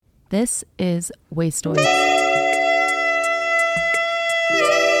This is Wastoids.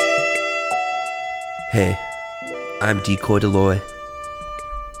 Hey, I'm Decoy Deloy.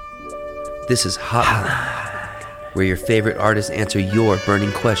 This is Hotline, where your favorite artists answer your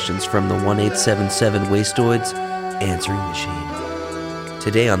burning questions from the 1877 Wastoids answering machine.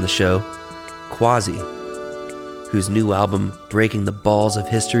 Today on the show, Quasi, whose new album, Breaking the Balls of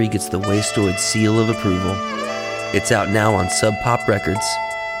History, gets the Wastoids seal of approval. It's out now on Sub Pop Records.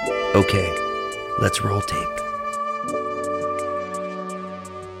 Okay, let's roll tape.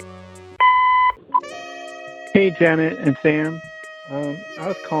 Hey, Janet and Sam. I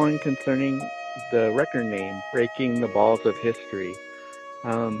was calling concerning the record name, Breaking the Balls of History.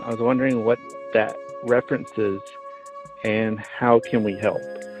 I was wondering what that references and how can we help.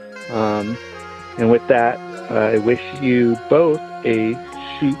 And with that, I wish you both a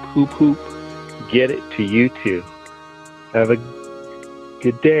shoot hoop hoop, get it to you two. Have a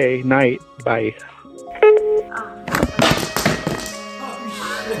good day, night, bye.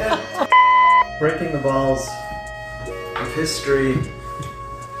 Breaking the Balls of History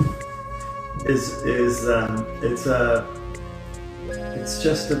is it's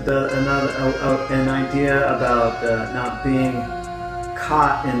just an idea about not being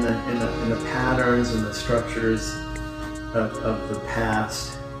caught in the patterns and the structures of the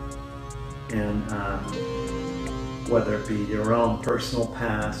past, and whether it be your own personal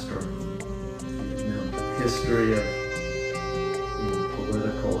past or the history of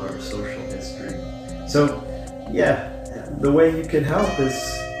political or social history. So the way you can help is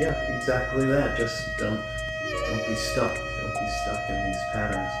exactly that. Just don't be stuck. Don't be stuck in these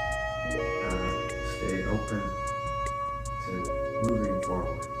patterns. Stay open to moving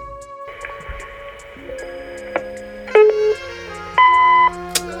forward.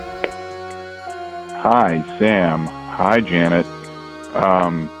 Hi, Sam. Hi, Janet.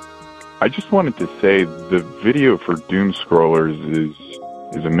 I just wanted to say the video for Doom Scrollers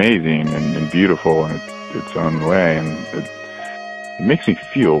is amazing and beautiful in its own way, and it makes me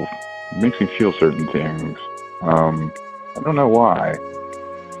feel certain things. I don't know why.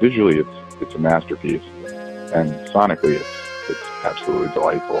 Visually, it's a masterpiece, and sonically, it's absolutely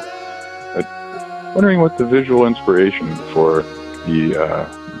delightful. But wondering what the visual inspiration for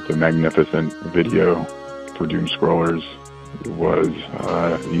the magnificent video for Doom Scrollers was,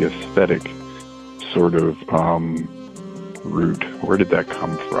 the aesthetic sort of root. Where did that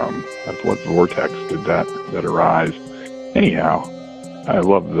come from? At what vortex did that arise? Anyhow, I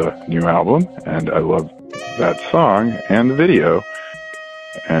love the new album, and I love that song and the video,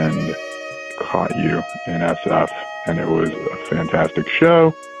 and caught you in SF, and it was a fantastic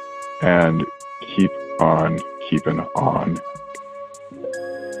show, and keep on keeping on.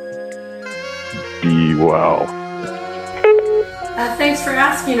 Be well. Thanks for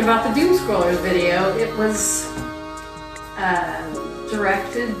asking about the Doom Scrollers video. It was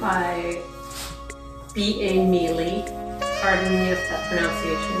directed by B.A. Mealy. Pardon me if that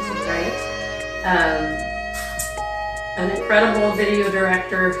pronunciation isn't right. An incredible video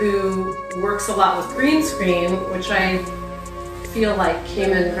director who works a lot with green screen, which I feel like came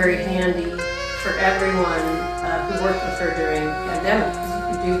in very handy for everyone who worked with her during the pandemic, because you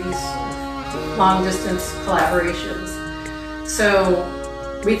could do these long distance collaborations. So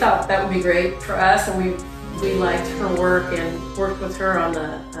we thought that would be great for us, and we liked her work and worked with her on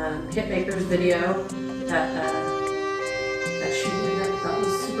the Hitmakers video that she did. I thought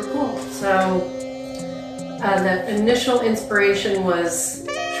was super cool. So the initial inspiration was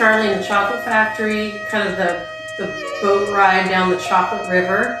Charlie and the Chocolate Factory, kind of the boat ride down the Chocolate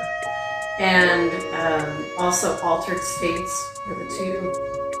River, and also Altered States were the two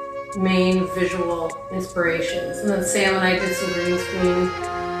main visual inspirations. And then Sam and I did some green screen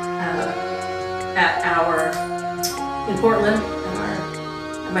in Portland,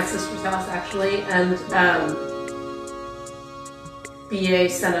 at my sister's house actually, and BA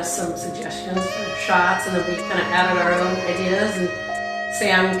sent us some suggestions for shots, and then we kind of added our own ideas, and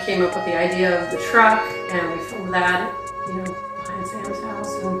Sam came up with the idea of the truck, and we filmed that, behind Sam's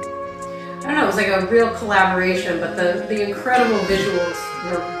house, and I don't know, it was like a real collaboration, but the incredible visuals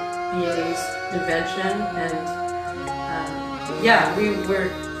were BA's invention, and we were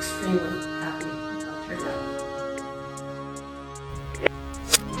extremely happy with how it turned out.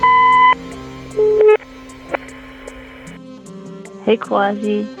 Hey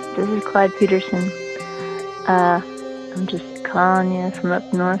Quasi, this is Clyde Peterson. I'm just calling you from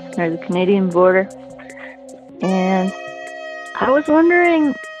up north near the Canadian border, and I was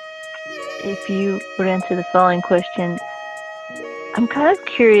wondering if you would answer the following question. I'm kind of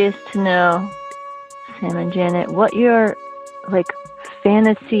curious to know, Sam and Janet, what your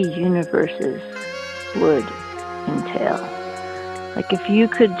fantasy universes would entail. Like if you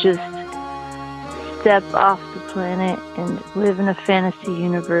could just step off the planet and live in a fantasy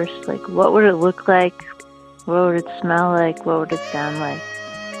universe, like what would it look like? What would it smell like? What would it sound like?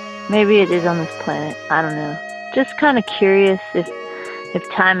 Maybe it is on this planet. I don't know. Just kind of curious if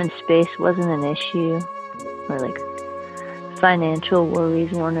time and space wasn't an issue, or like financial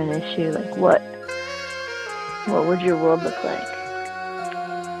worries weren't an issue. Like what would your world look like?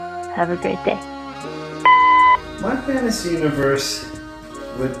 Have a great day. My fantasy universe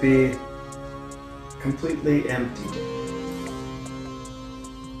would be completely empty.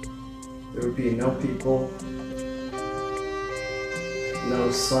 There would be no people,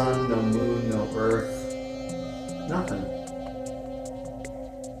 no sun, no moon, no earth, nothing.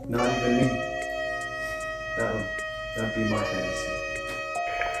 Not even me. That'd be my fantasy.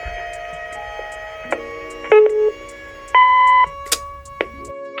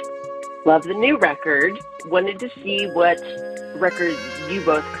 Love the new record. Wanted to see what record you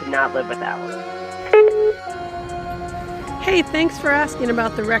both could not live without. Hey, thanks for asking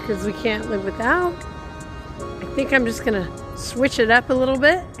about the records we can't live without. I think I'm just going to switch it up a little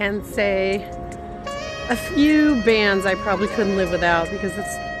bit and say a few bands I probably couldn't live without because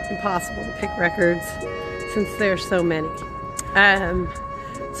it's impossible to pick records since there's so many.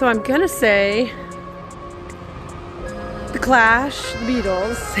 So I'm going to say The Clash, The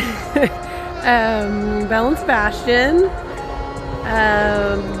Beatles, Belle and Sebastian,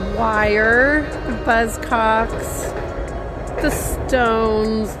 Wire, The Buzzcocks, The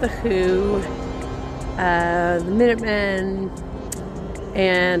Stones, The Who, The Minutemen,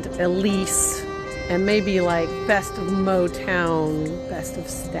 and Elise, and maybe like Best of Motown, Best of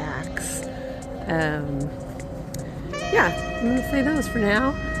Stax. Yeah, I'm going to say those for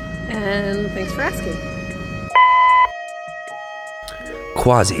now, and thanks for asking.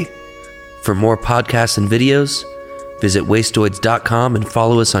 Quasi. For more podcasts and videos, visit wastoids.com and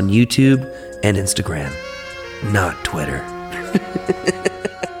follow us on YouTube and Instagram, not Twitter.